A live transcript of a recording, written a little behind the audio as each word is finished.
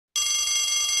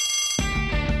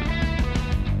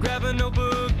Grab a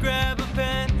notebook, grab a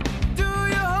pen. Do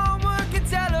your homework and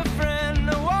tell a friend.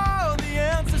 Know all the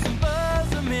answers and buzz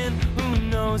them in. Who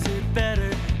knows it better,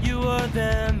 you or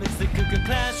them? It's the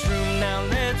ClassH-Room, now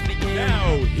let's begin.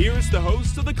 Now, here's the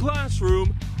host of the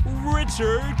ClassH-Room,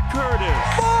 Richard Curtis.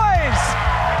 Boys!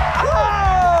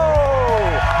 Oh!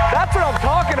 That's what I'm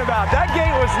talking about. That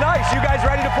gate was nice. You guys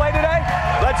ready to play today?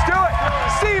 Let's do it.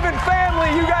 Steve and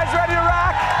family, you guys ready to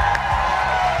rock?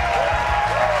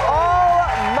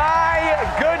 Oh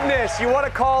my goodness. You want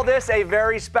to call this a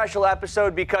very special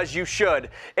episode because you should.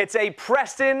 It's a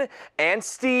Preston and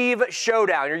Steve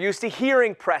showdown. You're used to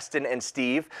hearing Preston and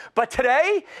Steve, but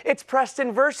today it's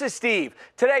Preston versus Steve.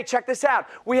 Today, check this out.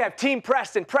 We have Team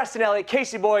Preston, Preston Elliott,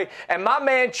 Casey Boy, and my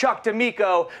man Chuck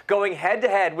D'Amico going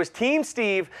head-to-head with Team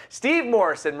Steve, Steve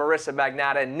Morrison, Marissa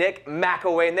Magnata, and Nick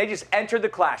McAway, and they just entered the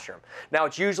classroom. Now,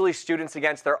 it's usually students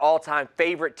against their all-time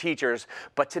favorite teachers,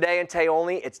 but today and today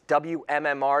only, it's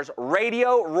WMMR's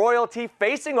radio royalty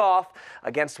facing off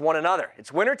against one another.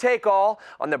 It's winner take all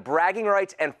on the bragging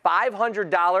rights and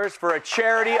 $500 for a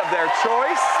charity of their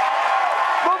choice.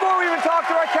 Before we even talk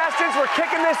to our contestants, we're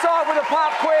kicking this off with a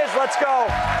pop quiz. Let's go.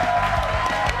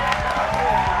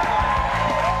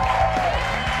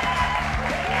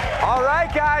 All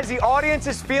right, guys, the audience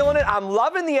is feeling it. I'm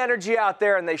loving the energy out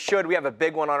there, and they should. We have a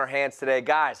big one on our hands today.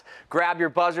 Guys, grab your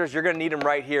buzzers. You're going to need them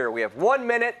right here. We have 1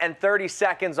 minute and 30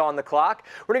 seconds on the clock.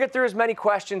 We're going to get through as many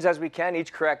questions as we can.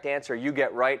 Each correct answer you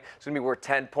get right is going to be worth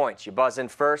 10 points. You buzz in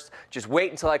first. Just wait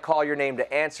until I call your name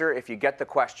to answer. If you get the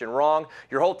question wrong,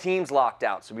 your whole team's locked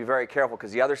out, so be very careful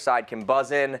because the other side can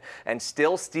buzz in and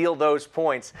still steal those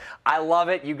points. I love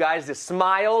it. You guys, the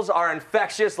smiles are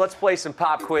infectious. Let's play some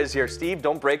pop quiz here. Steve,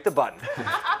 don't break the button.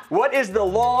 What is the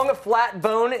long, flat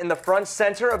bone in the front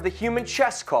center of the human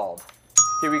chest called?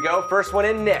 Here we go. First one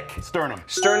in, Nick. Sternum.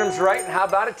 Sternum's right. And how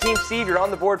about it, Team Steve? You're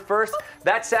on the board first.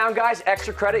 That sound, guys,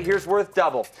 extra credit. Here's worth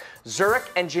double.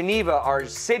 Zurich and Geneva are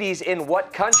cities in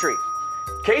what country?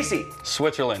 Casey.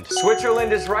 Switzerland.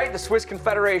 Switzerland is right, the Swiss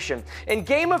Confederation. In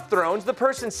Game of Thrones, the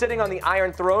person sitting on the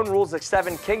Iron Throne rules the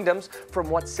 7 kingdoms from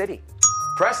what city?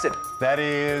 Preston. That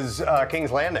is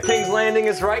King's Landing. King's Landing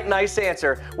is right. Nice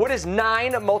answer. What is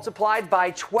 9 multiplied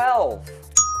by 12?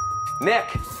 Nick.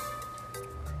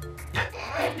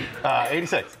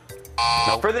 86.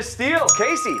 Nope. For the steal,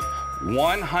 Casey.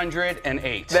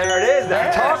 108. There it is.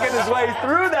 They're talking his way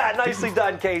through that. Nicely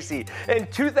done, Casey. In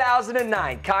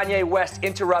 2009, Kanye West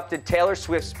interrupted Taylor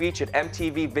Swift's speech at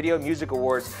MTV Video Music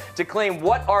Awards to claim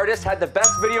what artist had the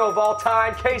best video of all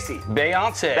time. Casey.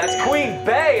 Beyonce. That's Queen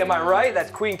Bey, am I right?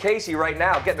 That's Queen Casey right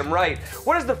now, getting them right.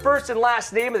 What is the first and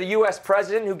last name of the U.S.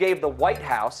 president who gave the White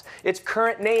House its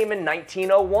current name in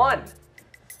 1901?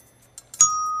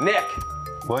 Nick.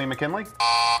 William McKinley.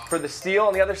 For the steal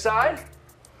on the other side?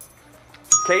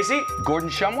 Casey? Gordon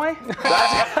Shumway.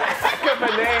 That's a heck of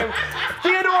a name.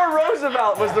 Theodore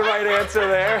Roosevelt was the right answer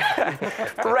there.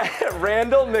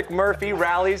 Randall McMurphy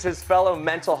rallies his fellow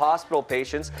mental hospital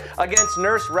patients against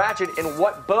Nurse Ratched in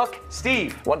what book?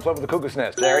 Steve. One Flew Over the Cuckoo's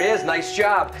Nest. There he is. Nice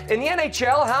job. In the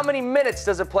NHL, how many minutes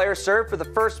does a player serve for the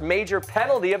first major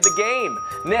penalty of the game?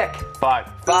 Nick.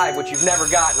 5. 5, which you've never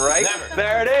gotten, right? Never.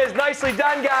 There it is. Nicely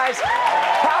done, guys.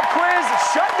 Pop quiz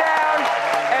shut down.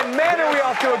 And man, are we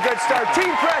off to a good start.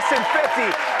 Team Preston,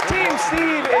 50. Team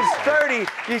Steve is 30.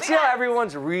 You see how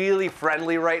everyone's really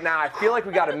friendly right now? I feel like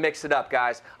we got to mix it up,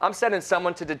 guys. I'm sending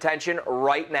someone to detention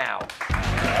right now.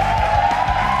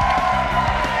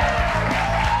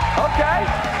 Okay.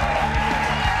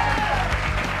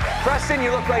 Preston,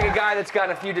 you look like a guy that's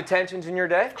gotten a few detentions in your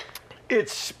day.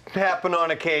 It's happened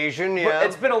on occasion, yeah. But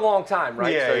it's been a long time,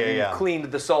 right? Yeah, so yeah, you've yeah. cleaned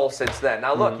the soul since then.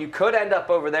 Now, look, you could end up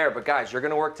over there, but guys, you're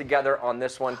going to work together on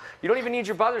this one. You don't even need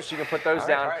your buzzers, so you can put those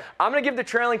down. All right. I'm going to give the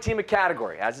trailing team a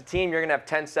category. As a team, you're going to have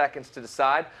 10 seconds to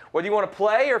decide whether you want to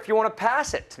play or if you want to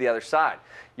pass it to the other side.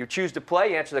 You choose to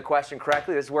play, you answer the question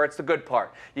correctly. This is where it's the good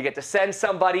part. You get to send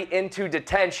somebody into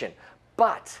detention.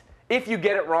 But if you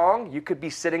get it wrong, you could be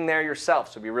sitting there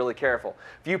yourself, so be really careful.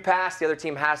 If you pass, the other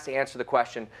team has to answer the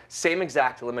question. Same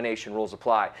exact elimination rules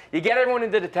apply. You get everyone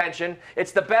into detention.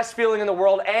 It's the best feeling in the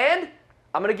world, and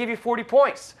I'm going to give you 40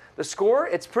 points. The score,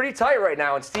 it's pretty tight right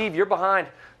now, and Steve, you're behind,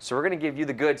 so we're going to give you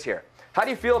the goods here. How do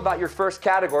you feel about your first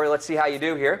category? Let's see how you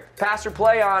do here. Pass or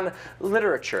play on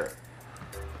literature?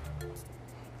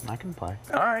 I can play.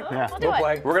 All right. Yeah. We'll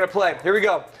play. We're going to play. Here we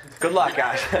go. Good luck,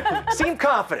 guys. Seem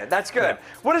confident. That's good.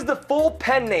 What is the full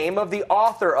pen name of the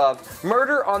author of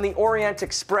Murder on the Orient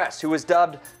Express, who was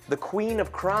dubbed the Queen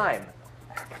of Crime?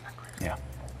 Yeah.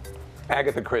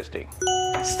 Agatha Christie.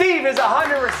 Steve is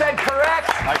 100% correct.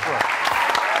 Nice work.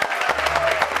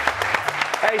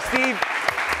 Hey, Steve,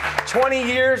 20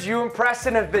 years you and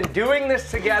Preston have been doing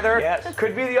this together. Yes.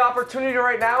 Could be the opportunity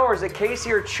right now, or is it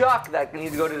Casey or Chuck that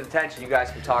need to go to detention? You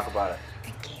guys can talk about it.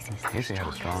 Casey had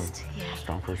a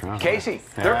strong first round. Casey.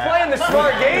 They're playing the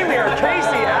smart game here.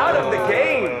 Casey out of the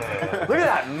game. Look at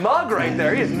that mug right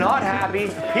there. He is not happy.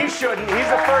 He shouldn't. He's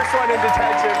the first one in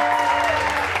detention.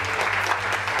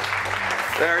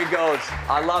 There he goes.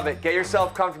 I love it. Get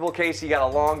yourself comfortable, Casey. You got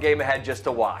a long game ahead just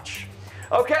to watch.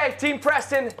 Okay, Team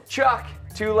Preston, Chuck,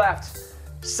 2 left.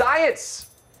 Science.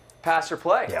 Pass or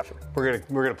play? Yeah, we're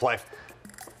gonna play.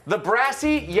 The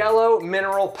brassy yellow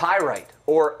mineral pyrite,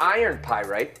 or iron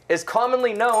pyrite, is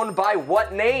commonly known by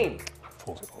what name?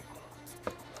 Fool's gold.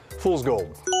 Fool's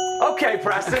gold. Okay,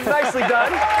 Preston, nicely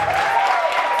done.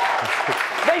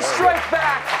 They strike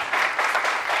back.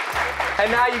 And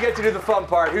now you get to do the fun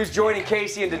part. Who's joining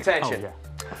Casey in detention?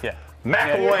 Yeah.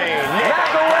 McElwain.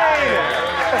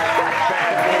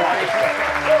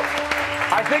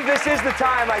 I think this is the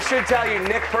time I should tell you.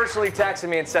 Nick personally texted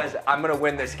me and says, I'm going to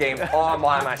win this game all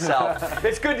by myself.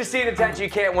 It's good to see an attention. You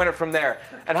can't win it from there.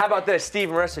 And how about this? Steve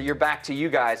and Marissa, you're back to you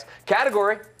guys.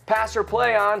 Category, pass or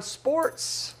play on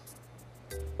sports.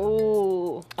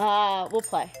 Ooh, we'll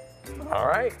play. All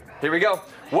right. Here we go.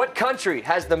 What country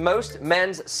has the most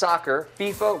men's soccer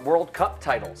FIFA World Cup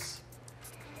titles?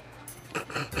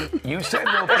 You said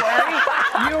we'll play.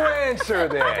 You answer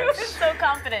this. So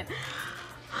confident.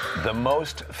 The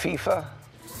most FIFA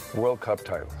World Cup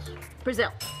titles.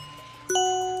 Brazil.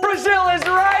 Brazil is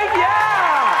right,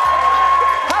 yeah!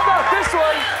 How about this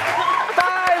one?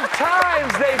 5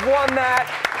 times they've won that.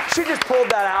 She just pulled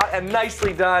that out and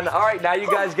nicely done. All right, now you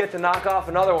guys get to knock off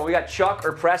another one. We got Chuck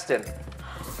or Preston.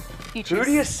 You choose. Who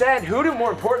do you send? Who do,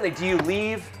 more importantly, do you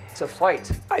leave to fight?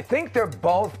 I think they're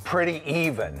both pretty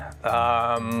even.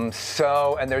 And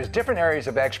there's different areas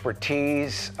of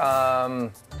expertise.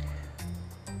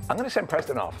 I'm going to send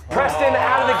Preston off. Preston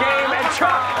out of the game, and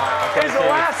Chuck is the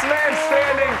last man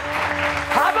standing.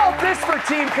 How about this for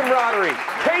team camaraderie?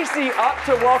 Casey up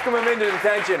to welcome him into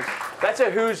detention. That's a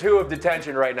who's who of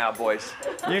detention right now, boys.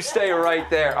 You stay right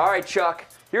there. All right, Chuck,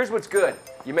 here's what's good.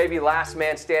 You may be last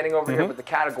man standing over here, but the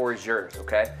category's yours,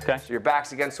 okay? Okay. So your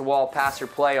back's against the wall, pass or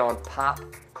play on pop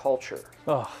culture.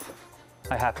 Oh,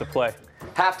 I have to play.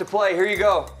 Have to play, here you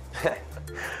go.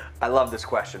 I love this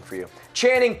question for you.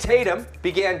 Channing Tatum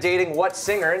began dating what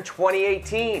singer in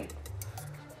 2018?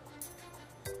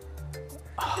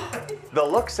 The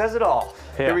look says it all.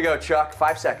 Yeah. Here we go, Chuck.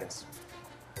 5 seconds.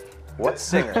 What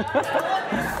singer?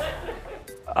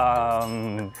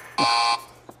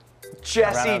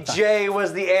 Jessie J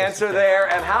was the answer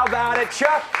there. And how about it,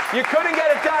 Chuck? You couldn't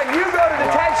get it done. You go to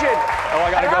detention. Oh,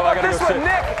 I gotta and go. How I about gotta this go one, sit.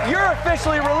 Nick? You're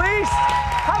officially released.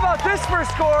 How about this for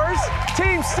scores?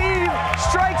 Team Steve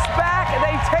strikes back, and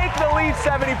they take the lead.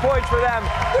 70 points for them.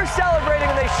 They're celebrating,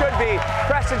 and they should be.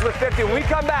 Preston's with 50. When we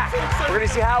come back, we're going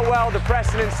to see how well the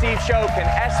Preston and Steve Show can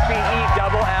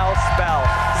S-P-E-double-L spell.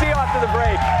 See you after the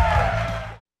break.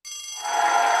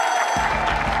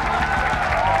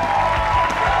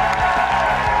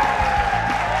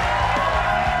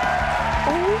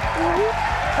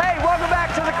 Hey, welcome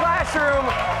back to the classroom.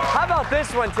 How about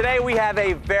this one? Today we have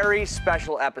a very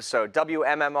special episode.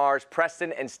 WMMR's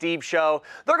Preston and Steve Show.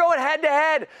 They're going head to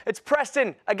head. It's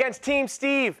Preston against Team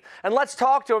Steve. And let's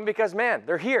talk to them because, man,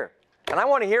 they're here. And I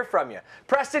want to hear from you.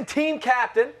 Preston, team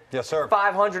captain. Yes, sir.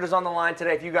 500 is on the line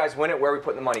today. If you guys win it, where are we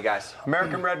putting the money, guys?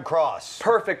 American Red Cross.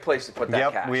 Perfect place to put that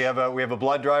Yep, cash. we have a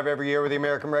blood drive every year with the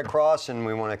American Red Cross, and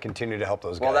we want to continue to help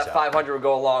those guys Well, that out. 500 would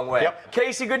go a long way. Yep.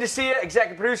 Casey, good to see you.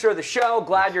 Executive producer of the show.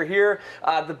 Glad you're here.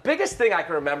 The biggest thing I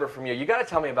can remember from you got to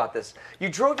tell me about this. You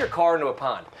drove your car into a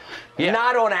pond. Yeah.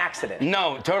 Not on accident.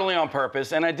 No, totally on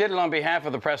purpose, and I did it on behalf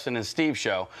of the Preston and Steve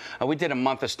Show. We did a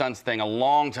month of stunts thing a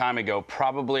long time ago,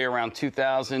 probably around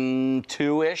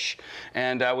 2002-ish,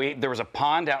 and there was a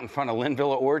pond out in front of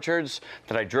Linvilla Orchards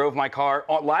that I drove my car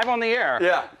live on the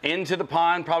air into the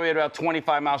pond, probably at about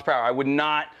 25 miles per hour. I would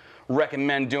not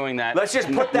recommend doing that. Let's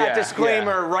just put that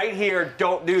disclaimer right here.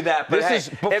 Don't do that. But This is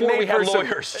before we had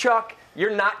lawyers. Chuck,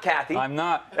 you're not Kathy. I'm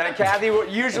not. And Kathy,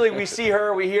 usually we see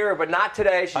her, we hear her, but not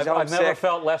today. She's I've never homesick.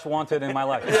 felt less wanted in my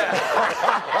life.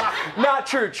 Not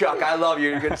true, Chuck. I love you.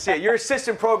 You're good to see it. You're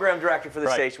assistant program director for the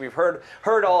Right. station. We've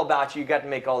heard all about you. You got to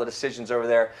make all the decisions over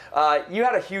there. You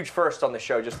had a huge first on the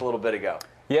show just a little bit ago.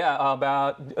 Yeah,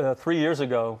 about 3 years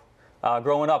ago,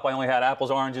 growing up, I only had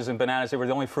apples, oranges, and bananas. They were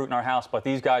the only fruit in our house, but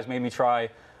these guys made me try,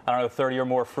 I don't know, 30 or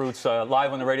more fruits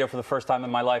live on the radio for the first time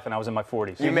in my life, and I was in my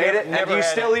 40s. You made it? And do you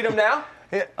still eat them now?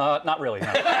 Not really,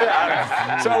 no.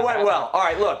 So it went well. All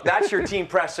right, look, that's your team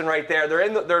Preston right there.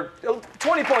 They're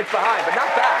 20 points behind, but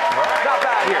not bad. Not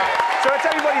bad here. So it's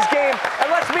everybody's game.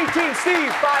 And let's meet Team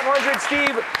Steve, 500.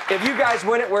 Steve, if you guys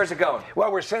win it, where's it going?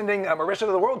 Well, we're sending Marissa to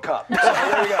the World Cup. So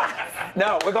there you go.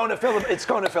 No, we're going to it's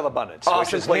going to Phil Abundance,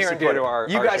 which is near and dear to our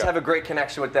You guys show. have a great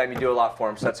connection with them. You do a lot for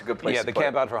them, so that's a good place Yeah, to the put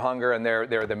Camp it. Out for Hunger, and they're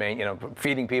the main,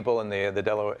 feeding people in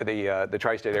the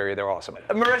tri-state area. They're awesome.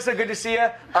 Marissa, good to see you.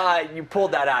 You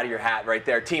pulled that out of your hat right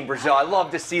there, Team Brazil. I love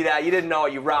to see that. You didn't know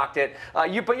it. You rocked it.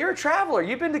 But you're a traveler.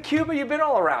 You've been to Cuba. You've been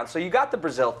all around. So you got the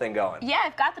Brazil thing going. Yeah,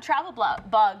 I've got the travel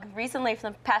bug recently for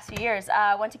the past few years.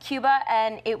 Went to Cuba,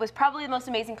 and it was probably the most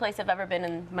amazing place I've ever been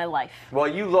in my life. Well,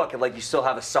 you look like you still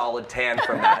have a solid tan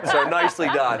from that. So nicely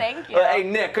done. Thank you. Hey,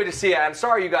 Nick, good to see you. I'm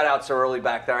sorry you got out so early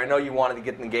back there. I know you wanted to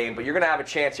get in the game, but you're going to have a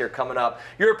chance here coming up.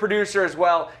 You're a producer as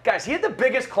well. Guys, he had the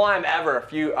biggest climb ever a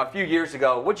few years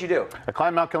ago. What'd you do? I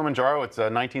climbed Mount Kilimanjaro. It's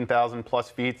 19,000 plus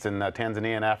feet in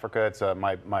Tanzania and Africa. It's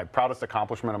my proudest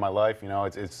accomplishment of my life.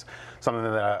 It's something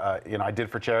that I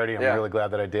did for charity. I'm really glad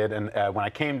that I did. And when I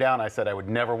came down, I said I would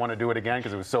never want to do it again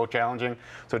because it was so challenging,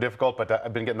 so difficult. But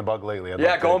I've been getting the bug lately.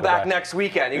 Going back next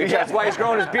weekend. That's why he's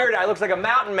growing his beard out. He looks like a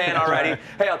mountain man already.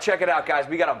 Hey, I'll check it out, guys.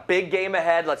 We got a big game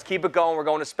ahead. Let's keep it going. We're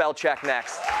going to spell check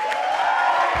next.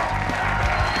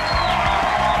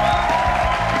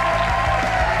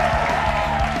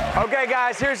 Okay,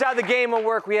 guys, here's how the game will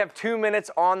work. We have 2 minutes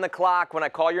on the clock. When I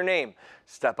call your name,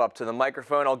 step up to the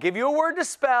microphone. I'll give you a word to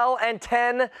spell and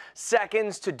 10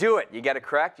 seconds to do it. You get it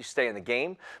correct, you stay in the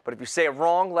game. But if you say a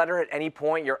wrong letter at any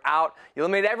point, you're out. You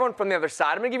eliminate everyone from the other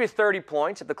side. I'm going to give you 30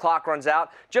 points if the clock runs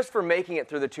out. Just for making it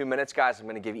through the 2 minutes, guys, I'm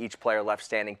going to give each player left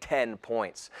standing 10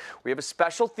 points. We have a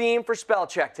special theme for spell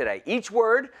check today. Each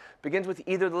word begins with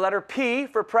either the letter P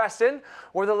for Preston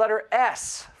or the letter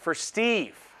S for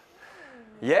Steve.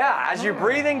 Yeah, as you're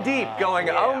breathing deep, going,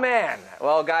 oh man.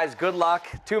 Well, guys, good luck.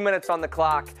 2 minutes on the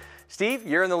clock. Steve,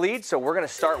 you're in the lead, so we're going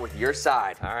to start with your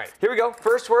side. All right. Here we go.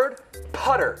 First word,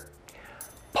 putter.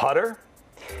 Putter,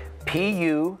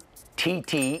 P-U-T-T-E-R.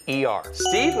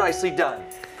 Steve, nicely done.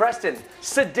 Preston,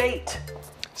 sedate.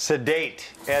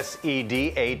 Sedate,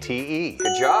 S-E-D-A-T-E.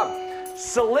 Good job.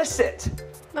 Solicit.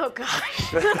 Oh,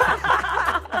 gosh.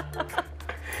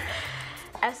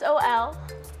 S-O-L-I-T.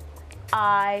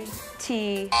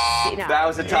 No. That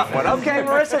was a tough one. Okay,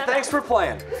 Marissa, thanks for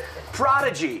playing.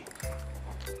 Prodigy.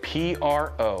 P-R-O-D-I-G-Y.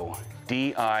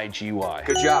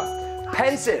 Good job.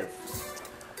 Pensive.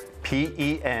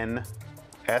 P-E-N-S-I-V-E.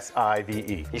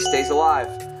 He stays alive.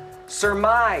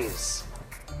 Surmise.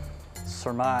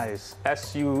 Surmise.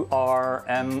 S-U-R-M-I-S-E.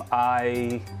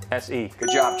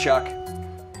 Good job, Chuck.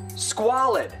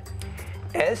 Squalid.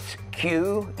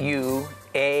 S-Q-U-A-L-I-D.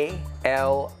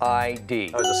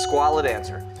 That was a squalid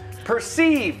answer.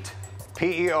 Perceived.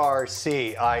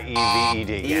 P-E-R-C-I-E-V-E-D.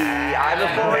 I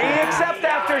before E except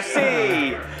after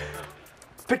C.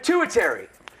 Pituitary.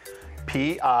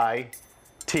 P-I-T-U-I-T-A-R-Y.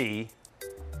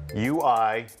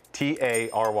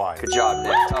 Good job,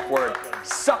 Nick. Tough word.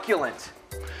 Succulent.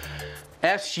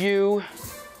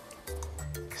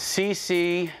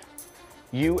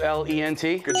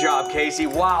 S-U-C-C-U-L-E-N-T. Good job, Casey.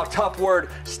 Wow, tough word.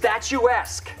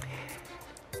 Statuesque.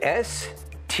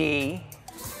 S-T-A-T-U-E-S-Q-U-E.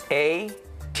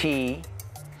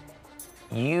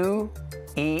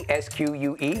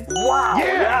 Wow.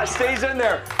 Yeah, stays in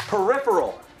there.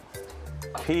 Peripheral.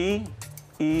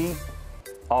 P-E-R-I-F.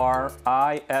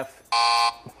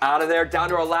 Out of there. Down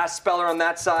to our last speller on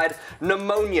that side.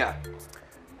 Pneumonia.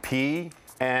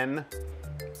 P-N-U.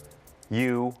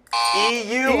 E-U.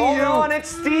 Hold on, it's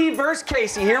Steve versus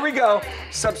Casey. Here we go.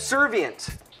 Subservient.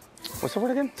 What's the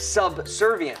word again?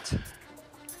 Subservient.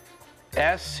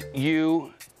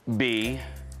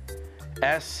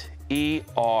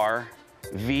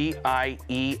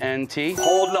 S-U-B-S-E-R-V-I-E-N-T.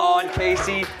 Holding on,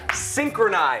 Casey.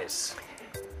 Synchronize.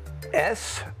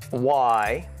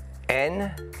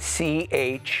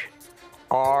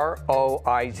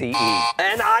 S-Y-N-C-H-R-O-I-Z-E.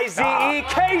 N-I-Z-E.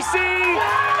 Casey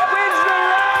wins the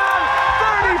round.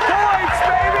 30 points,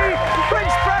 baby.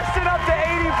 Brings Preston up to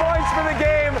 80 points for the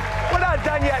game. We're not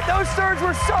done yet. Those thirds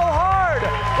were so hard.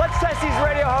 Let's test these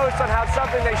radio hosts on how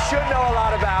something they should know a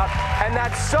lot about, and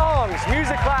that's songs.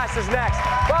 Music class is next.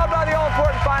 Followed by the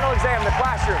all-important final exam. The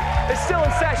classroom is still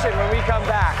in session when we come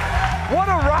back. What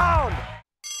a round.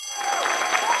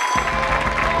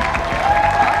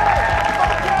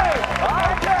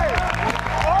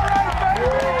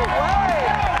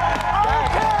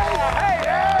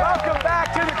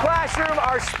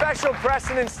 Our special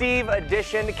Preston and Steve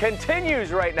edition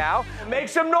continues right now. Make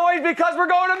some noise because we're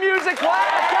going to music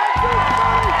class.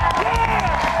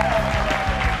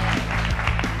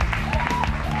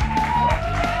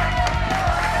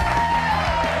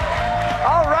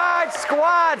 All right,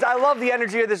 squads. I love love the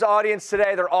energy of this audience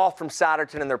today. They're all from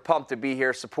Souderton, and they're pumped to be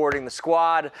here supporting the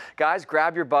squad. Guys,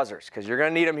 grab your buzzers, because you're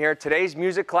going to need them here. Today's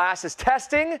music class is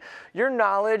testing your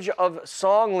knowledge of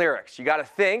song lyrics. You got to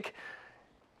think.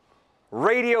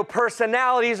 Radio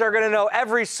personalities are going to know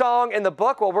every song in the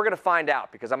book. Well, we're going to find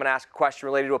out, because I'm going to ask a question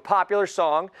related to a popular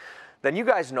song. Then you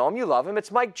guys know him, you love him. It's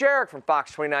Mike Jarek from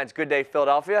Fox 29's Good Day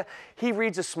Philadelphia. He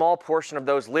reads a small portion of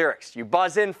those lyrics. You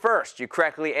buzz in first. You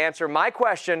correctly answer my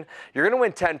question, you're going to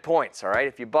win 10 points, all right?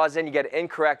 If you buzz in, you get it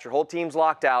incorrect, your whole team's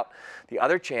locked out. The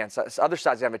other side's going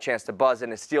to have a chance to buzz in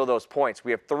and steal those points.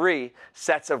 We have 3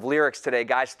 sets of lyrics today,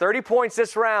 guys. 30 points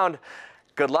this round.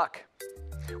 Good luck.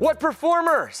 What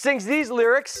performer sings these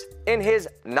lyrics in his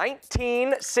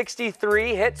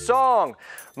 1963 hit song?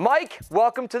 Mike,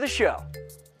 welcome to the show.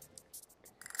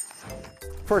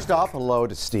 First off, hello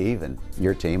to Steve and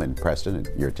your team, and Preston and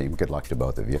your team. Good luck to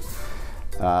both of you.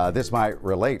 This might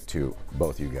relate to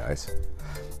both you guys.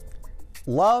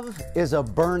 Love is a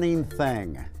burning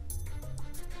thing,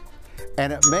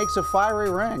 and it makes a fiery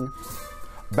ring.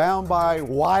 Bound by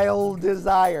wild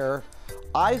desire,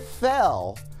 I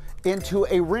fell into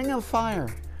a ring of fire.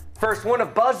 First one to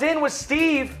buzz in was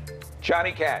Steve.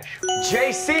 Johnny Cash.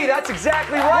 JC, that's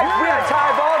exactly right. We had a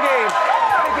tie ball game.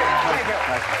 Thank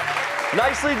you.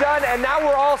 Nicely done, and now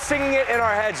we're all singing it in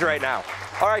our heads right now.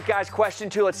 All right, guys, question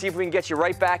 2. Let's see if we can get you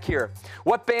right back here.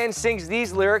 What band sings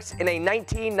these lyrics in a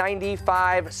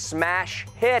 1995 smash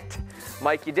hit?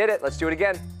 Mike, you did it. Let's do it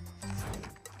again.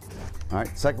 All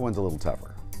right, second one's a little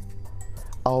tougher.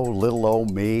 Oh, little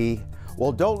old me.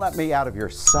 Well, don't let me out of your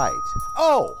sight.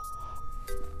 Oh,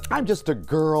 I'm just a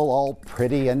girl all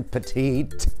pretty and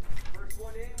petite. First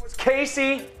one in was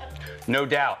Casey. No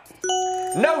doubt.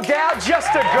 No doubt, just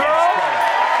a girl.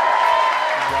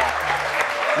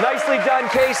 Nicely done,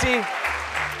 Casey.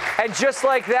 And just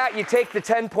like that, you take the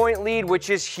 10-point lead, which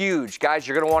is huge. Guys,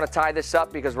 you're going to want to tie this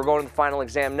up because we're going to the final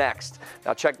exam next.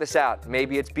 Now, check this out.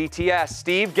 Maybe it's BTS.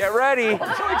 Steve, get ready.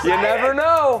 You never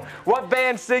know. What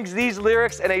band sings these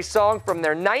lyrics in a song from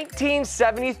their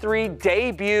 1973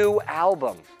 debut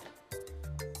album?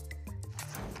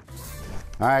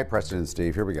 All right, Preston and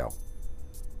Steve, here we go.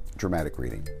 Dramatic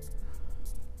reading.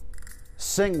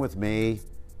 Sing with me,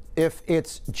 if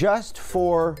it's just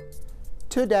for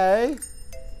today.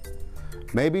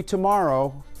 Maybe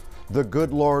tomorrow, the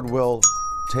good Lord will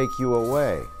take you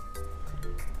away.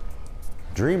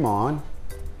 Dream on.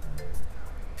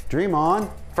 Dream on.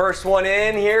 First one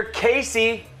in here,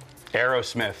 Casey.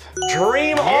 Aerosmith.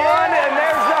 Dream on, and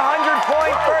there's the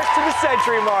 100-point first to the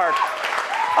century mark.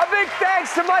 A big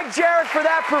thanks to Mike Jarek for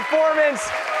that performance.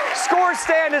 Score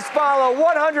stand as follow.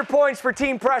 100 points for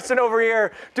Team Preston over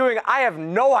here doing I have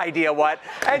no idea what.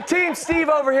 And Team Steve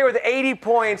over here with 80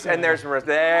 points. And there's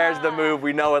the move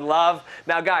we know and love.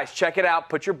 Now, guys, check it out.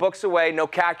 Put your books away. No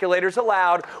calculators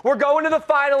allowed. We're going to the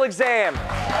final exam.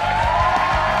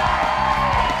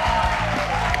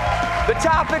 The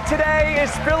topic today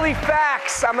is Philly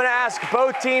facts. I'm going to ask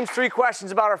both teams 3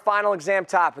 questions about our final exam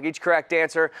topic. Each correct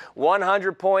answer,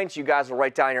 100 points. You guys will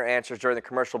write down your answers during the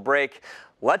commercial break.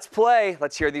 Let's play.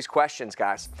 Let's hear these questions,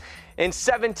 guys. In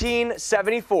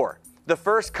 1774, the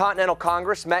First Continental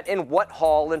Congress met in what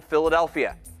hall in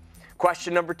Philadelphia?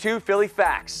 Question number 2, Philly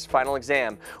facts, final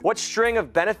exam. What string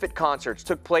of benefit concerts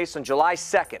took place on July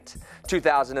 2nd,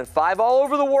 2005 all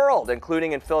over the world,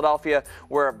 including in Philadelphia,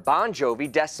 where Bon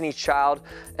Jovi, Destiny's Child,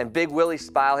 and Big Willie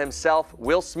Style himself,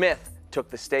 Will Smith, took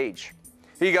the stage?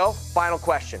 Here you go, final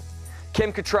question.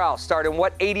 Kim Cattrall starred in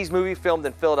what 80s movie filmed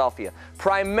in Philadelphia?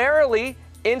 Primarily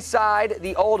inside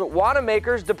the old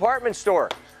Wanamaker's department store.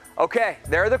 Okay,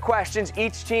 there are the questions.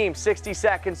 Each team, 60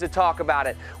 seconds to talk about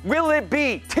it. Will it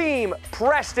be Team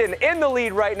Preston in the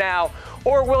lead right now,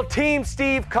 or will Team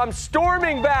Steve come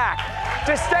storming back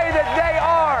to say that they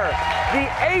are the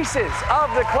aces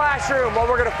of the classroom? Well,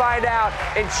 we're going to find out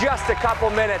in just a couple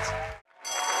minutes.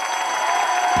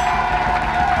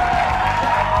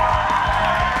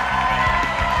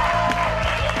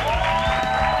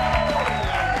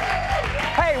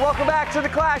 Welcome back to the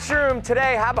classroom.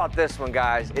 Today, how about this one,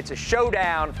 guys? It's a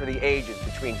showdown for the ages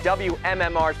between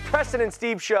WMMR's Preston and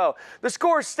Steve Show. The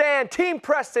scores stand, Team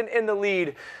Preston in the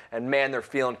lead. And man, they're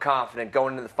feeling confident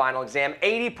going into the final exam.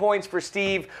 80 points for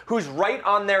Steve, who's right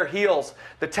on their heels.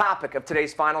 The topic of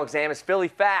today's final exam is Philly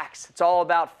facts. It's all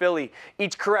about Philly.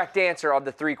 Each correct answer of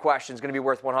the 3 questions is going to be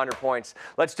worth 100 points.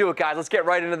 Let's do it, guys. Let's get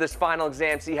right into this final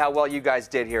exam, see how well you guys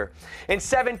did here. In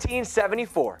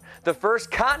 1774, the First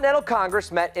Continental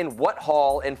Congress met in what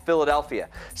hall in Philadelphia?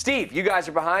 Steve, you guys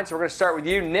are behind, so we're going to start with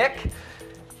you. Nick,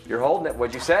 you're holding it.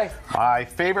 What'd you say? My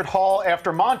favorite hall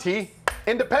after Monty,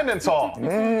 Independence Hall.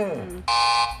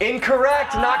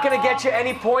 Incorrect. Not going to get you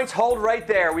any points. Hold right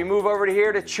there. We move over to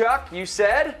here to Chuck. You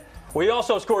said? We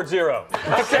also scored 0.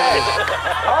 Okay.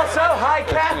 Also, hi,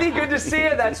 Kathy. Good to see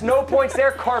you. That's no points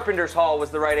there. Carpenter's Hall was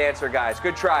the right answer, guys.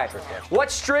 Good try.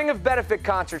 What string of benefit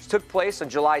concerts took place on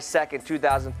July 2nd,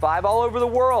 2005 all over the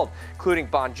world, including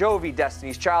Bon Jovi,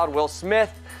 Destiny's Child, Will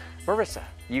Smith? Marissa,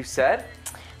 you said?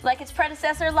 Like its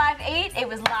predecessor, Live 8, it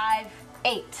was Live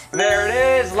 8. There it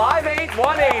is. Live 8,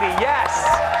 180. Yes.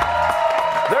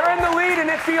 They're in the lead, and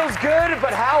it feels good,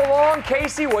 but how long,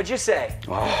 Casey? What'd you say?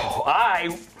 Oh,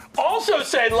 I also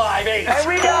said Live 8. And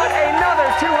we got another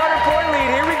 200-point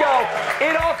lead. Here we go.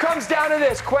 It all comes down to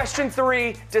this. Question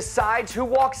 3 decides who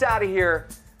walks out of here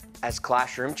as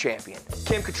ClassH-Room champion.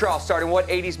 Kim Cattrall starred in what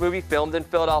 80s movie filmed in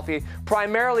Philadelphia,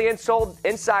 primarily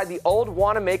inside the old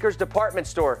Wanamaker's department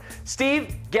store?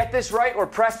 Steve, get this right, or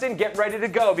Preston, get ready to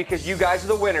go, because you guys are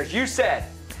the winners. You said?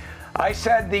 I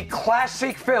said the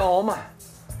classic film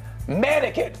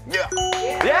Mannequin. Yeah,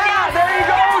 there he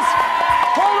goes.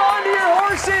 Hold on to your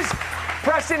horses.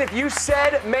 Preston, if you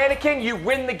said Mannequin, you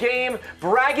win the game.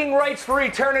 Bragging rights for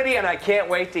eternity, and I can't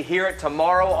wait to hear it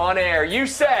tomorrow on air. You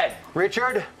said?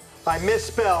 Richard, I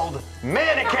misspelled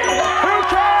mannequin. Who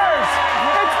cares?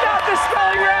 It's not the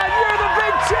spelling round. You're the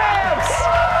big champs.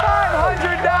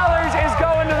 $500 is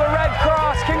going to the Red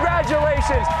Cross.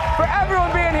 Congratulations. For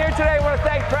everyone being here today, I want to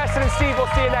thank Preston and Steve.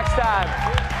 We'll see you next time.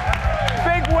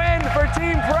 Big win for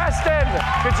Team Preston.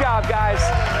 Good job, guys.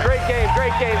 Great game,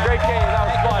 great game, great game. That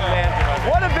was fun, man.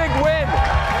 What a big win.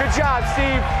 Good job,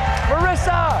 Steve.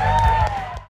 Marissa.